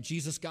fully man.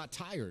 Jesus got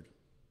tired.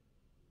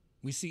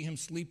 We see him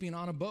sleeping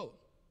on a boat.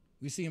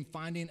 We see him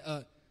finding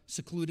a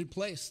secluded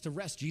place to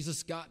rest.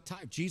 Jesus got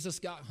tired. Jesus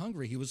got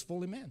hungry. He was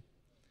fully man.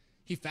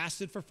 He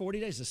fasted for 40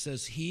 days. It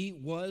says he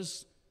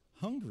was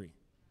hungry.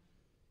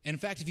 And in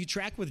fact, if you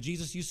track with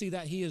Jesus, you see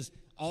that he is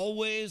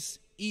always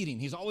eating.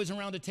 He's always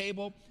around a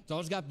table.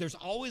 There's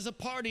always a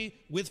party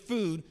with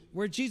food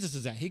where Jesus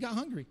is at. He got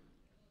hungry.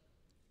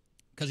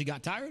 Because he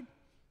got tired?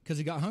 Because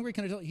he got hungry?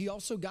 Can I tell you, he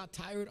also got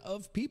tired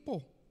of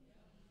people.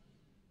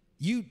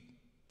 You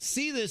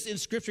see this in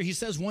Scripture. He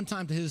says one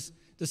time to his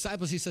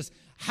disciples, he says,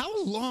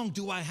 how long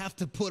do I have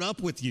to put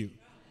up with you?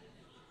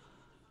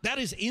 That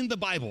is in the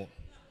Bible.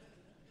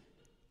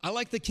 I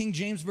like the King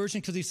James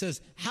Version because he says,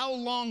 how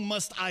long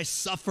must I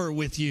suffer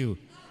with you?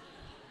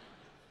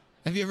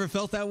 Have you ever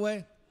felt that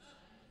way?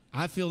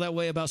 I feel that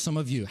way about some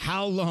of you.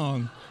 How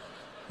long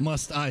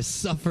must I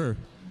suffer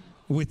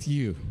with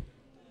you?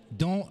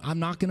 I'm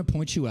not going to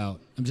point you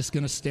out. I'm just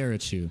going to stare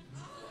at you.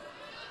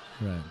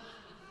 Right.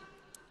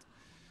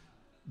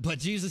 But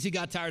Jesus, he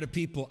got tired of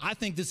people. I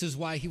think this is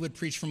why he would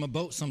preach from a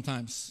boat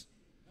sometimes.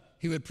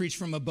 He would preach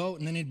from a boat,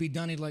 and then he'd be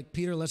done. He'd like,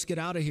 Peter, let's get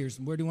out of here.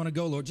 Where do you want to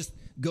go, Lord? Just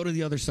go to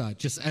the other side.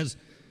 Just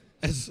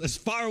as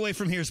far away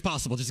from here as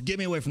possible. Just get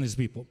me away from these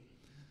people.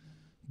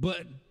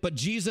 But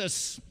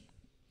Jesus,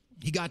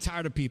 he got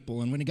tired of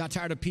people. And when he got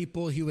tired of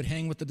people, he would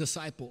hang with the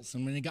disciples.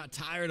 And when he got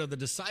tired of the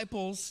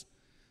disciples,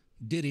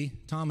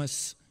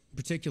 Thomas in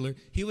particular,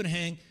 he would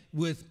hang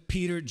with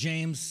Peter,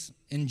 James,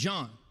 and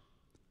John.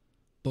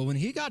 But when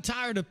he got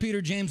tired of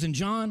Peter, James, and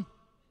John,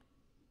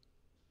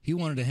 he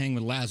wanted to hang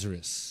with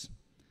Lazarus.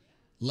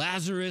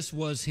 Lazarus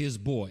was his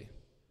boy.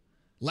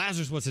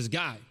 Lazarus was his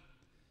guy.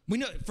 We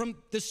know from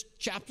this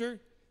chapter,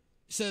 it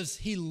says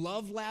he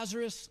loved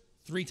Lazarus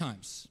 3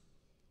 times.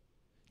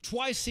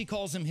 Twice he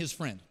calls him his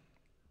friend.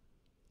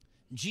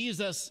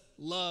 Jesus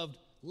loved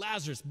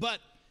Lazarus, but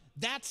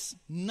that's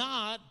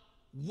not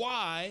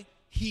why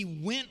he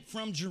went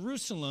from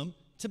Jerusalem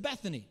to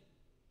Bethany.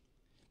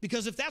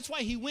 Because if that's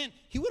why he went,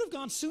 he would have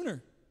gone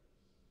sooner.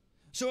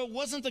 So it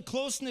wasn't the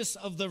closeness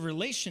of the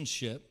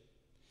relationship.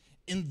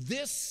 And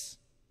this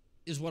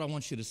is what I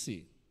want you to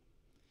see.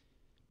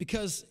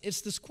 Because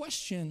it's this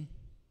question,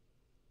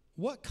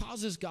 what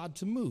causes God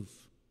to move?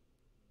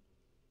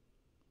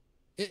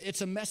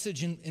 It's a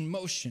message in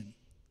motion.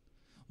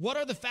 What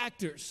are the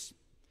factors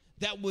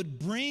that would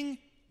bring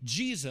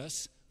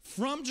Jesus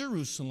from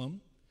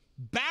Jerusalem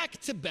back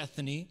to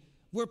Bethany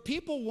where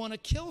people want to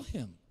kill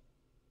him?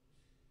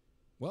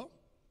 Well,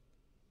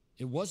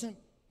 it wasn't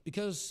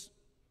because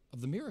of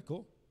the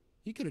miracle.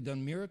 He could have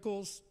done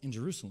miracles in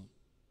Jerusalem.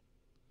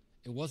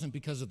 It wasn't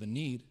because of the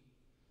need,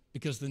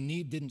 because the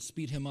need didn't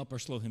speed him up or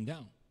slow him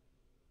down.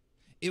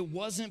 It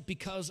wasn't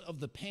because of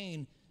the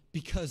pain,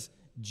 because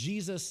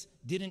Jesus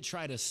didn't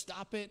try to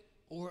stop it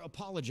or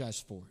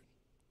apologize for it.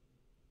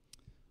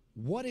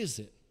 What is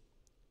it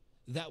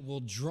that will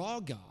draw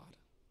God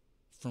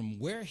from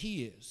where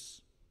he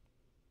is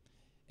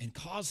and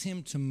cause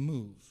him to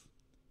move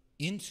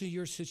into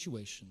your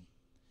situation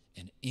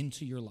and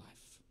into your life?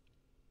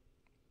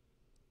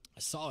 I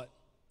saw it,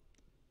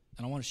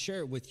 and I want to share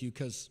it with you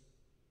because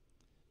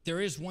there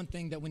is one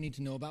thing that we need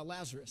to know about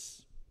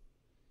Lazarus.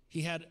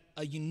 He had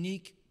a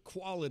unique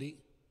quality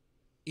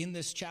in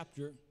this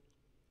chapter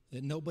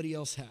that nobody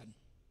else had.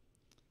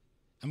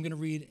 I'm going to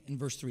read in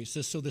verse 3. It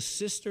says, so the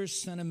sisters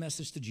sent a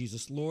message to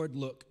Jesus, Lord,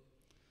 look,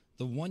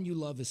 the one you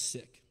love is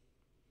sick.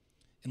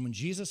 And when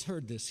Jesus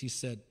heard this, he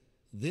said,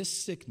 this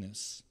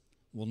sickness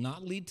will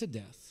not lead to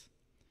death,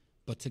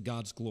 but to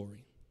God's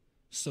glory,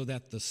 so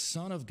that the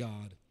Son of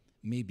God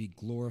may be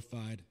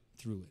glorified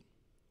through it.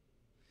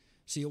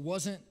 See, it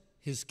wasn't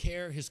his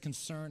care, his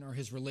concern, or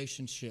his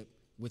relationship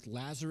with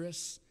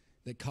Lazarus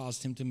that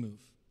caused him to move.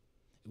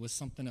 It was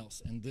something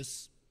else. And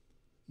this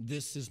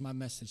is my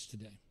message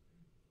today,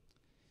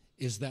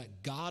 is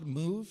that God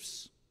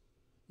moves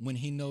when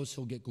he knows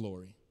he'll get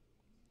glory.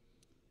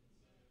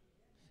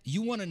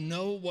 You want to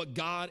know what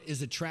God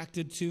is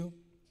attracted to?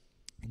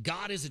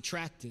 God is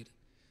attracted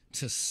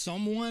to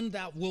someone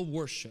that will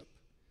worship,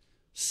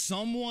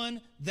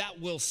 someone that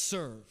will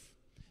serve,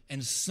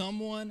 and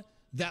someone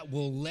that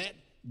will let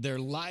their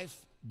life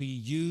be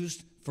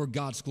used for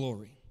God's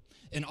glory.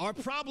 And our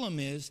problem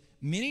is,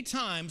 many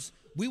times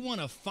we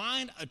want to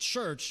find a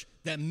church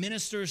that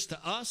ministers to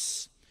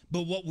us,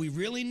 but what we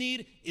really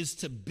need is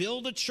to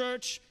build a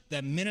church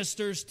that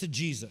ministers to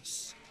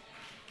Jesus.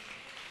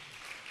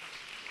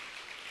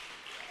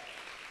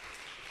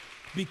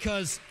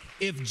 Because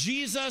if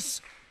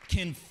Jesus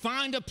can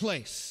find a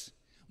place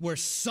where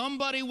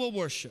somebody will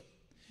worship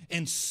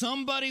and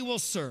somebody will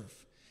serve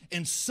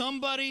and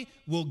somebody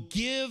will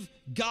give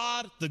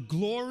God the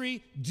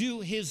glory due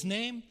his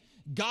name,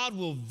 God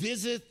will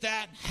visit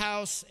that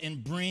house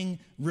and bring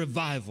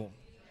revival.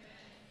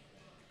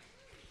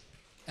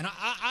 And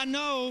I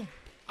know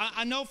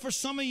for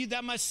some of you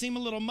that might seem a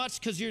little much,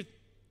 because you're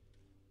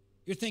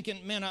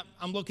thinking, man,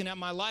 I'm looking at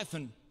my life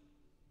and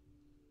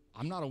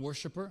I'm not a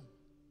worshiper.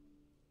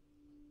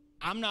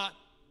 I'm not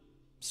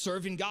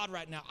serving God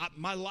right now.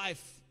 My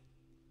life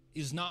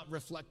is not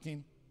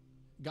reflecting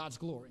God's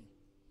glory.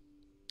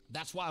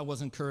 That's why I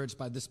was encouraged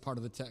by this part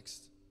of the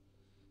text.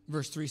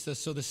 Verse 3 says,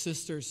 so the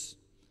sisters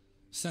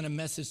sent a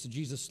message to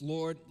Jesus,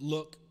 Lord,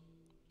 look,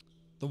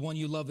 the one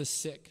you love is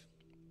sick.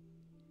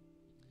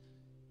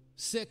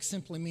 Sick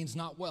simply means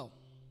not well.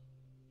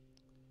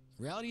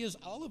 The reality is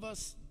all of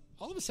us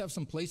have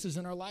some places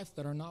in our life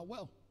that are not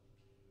well.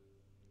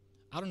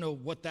 I don't know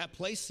what that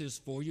place is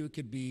for you. It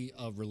could be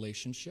a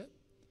relationship,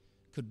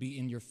 could be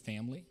in your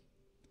family,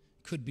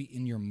 could be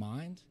in your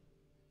mind,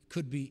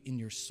 could be in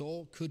your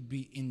soul, could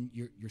be in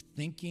your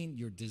thinking,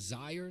 your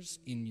desires,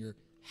 in your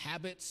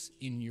habits,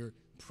 in your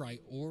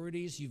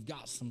priorities. You've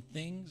got some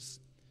things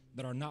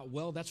that are not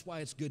well. That's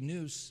why it's good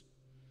news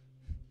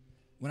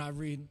when I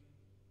read,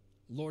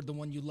 Lord, the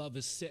one you love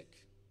is sick.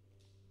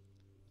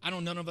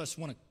 None of us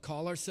want to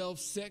call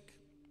ourselves sick,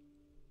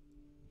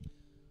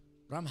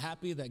 but I'm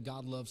happy that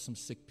God loves some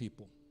sick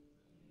people.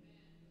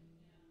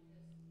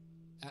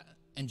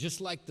 And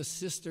just like the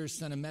sisters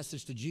sent a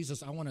message to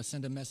Jesus, I want to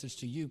send a message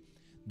to you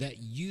that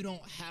you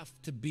don't have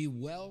to be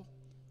well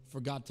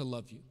for God to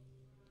love you.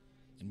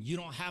 And you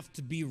don't have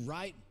to be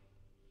right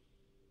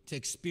to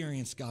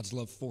experience God's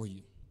love for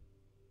you.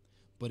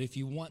 But if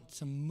you want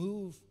to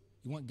move,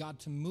 you want God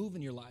to move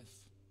in your life,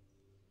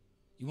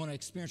 you want to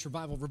experience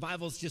revival.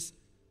 Revival is just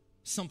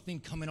something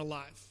coming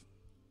alive.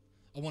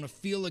 I want to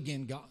feel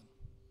again, God.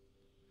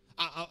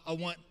 I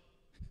want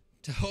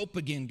to hope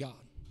again, God.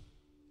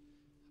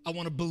 I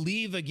want to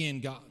believe again,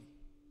 God.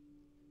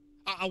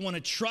 I want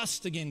to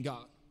trust again,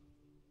 God.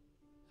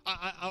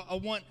 I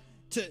want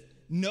to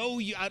know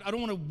you. I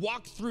don't want to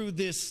walk through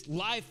this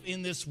life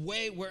in this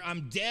way where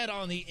I'm dead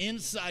on the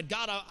inside.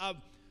 God, I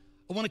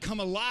want to come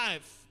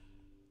alive.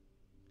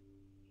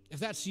 If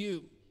that's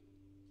you,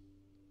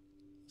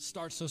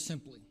 start so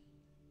simply.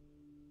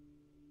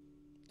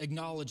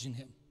 Acknowledging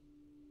him.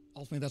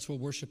 Ultimately, that's what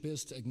worship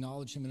is, to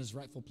acknowledge him in his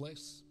rightful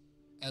place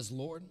as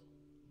Lord.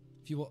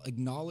 If you will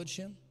acknowledge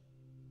him,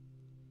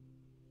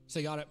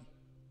 say, God,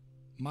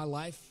 my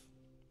life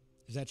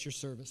is at your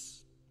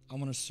service. I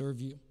want to serve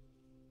you.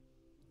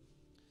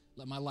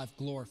 Let my life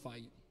glorify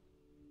you.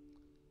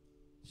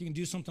 If you can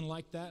do something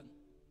like that,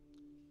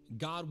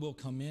 God will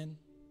come in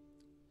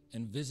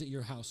and visit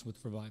your house with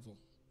revival.